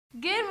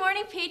Good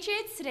morning,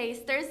 Patriots. Today is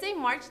Thursday,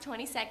 March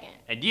 22nd.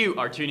 And you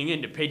are tuning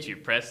in to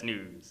Patriot Press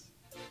News.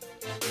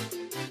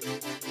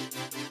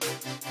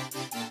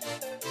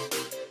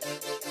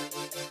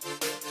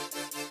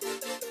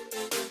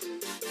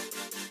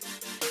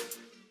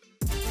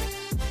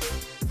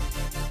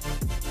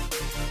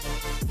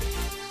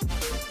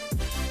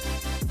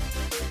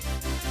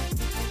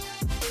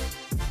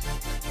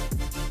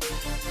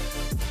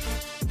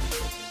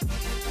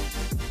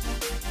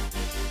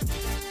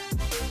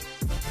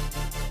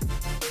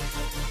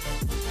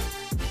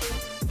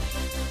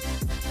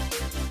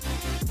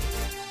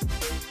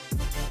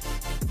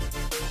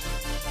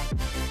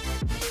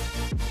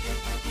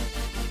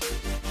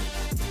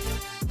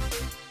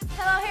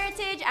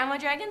 I'm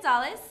Audrey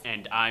Gonzalez.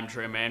 And I'm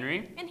Trey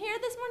Manry. And here are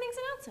this morning's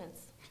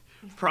announcements.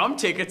 Prom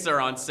tickets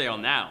are on sale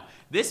now.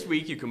 This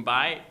week you can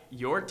buy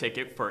your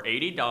ticket for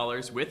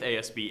 $80 with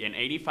ASB and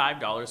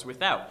 $85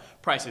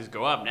 without. Prices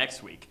go up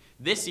next week.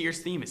 This year's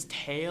theme is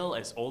Tale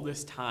as Old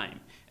as Time,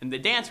 and the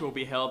dance will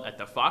be held at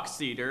the Fox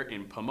Theater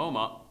in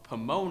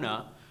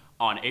Pomona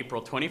on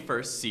April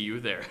 21st. See you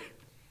there.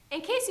 In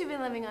case you've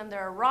been living under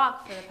a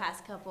rock for the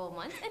past couple of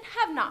months and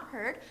have not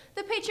heard,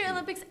 the Patriot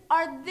Olympics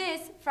are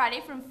this Friday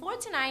from 4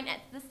 to 9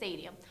 at the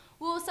stadium.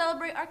 We will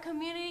celebrate our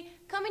community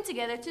coming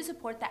together to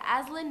support the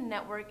Aslan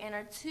Network and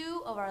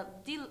two of our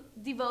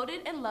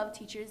devoted and loved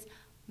teachers.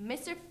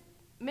 Mr.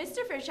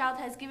 Fairchild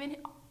has given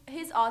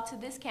his all to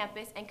this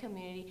campus and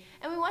community,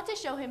 and we want to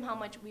show him how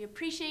much we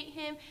appreciate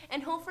him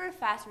and hope for a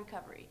fast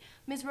recovery.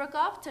 Ms.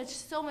 Rookoff touched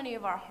so many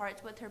of our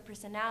hearts with her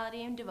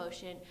personality and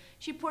devotion.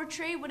 She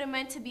portrayed what it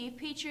meant to be a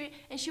patriot,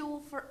 and she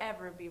will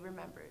forever be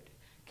remembered.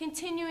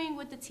 Continuing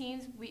with the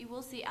teams we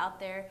will see out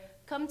there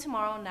come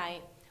tomorrow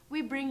night,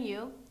 we bring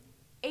you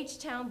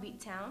H-Town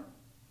Beat Town,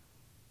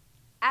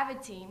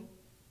 Avid Team,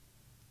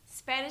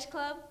 Spanish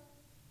Club,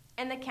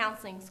 and the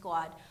Counseling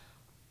Squad.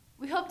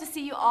 We hope to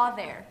see you all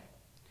there.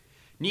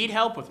 Need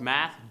help with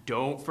math?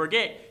 Don't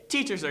forget,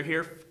 teachers are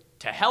here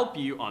to help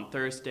you on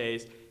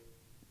Tuesdays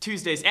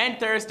and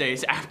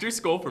Thursdays after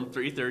school from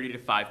 3:30 to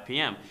 5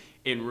 p.m.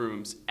 in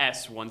rooms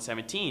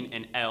S117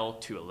 and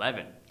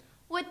L211.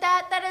 With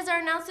that is our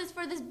announcements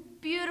for this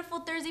beautiful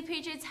Thursday,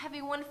 Patriots. Have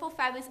a wonderful,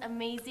 fabulous,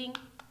 amazing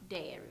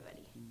day, everybody.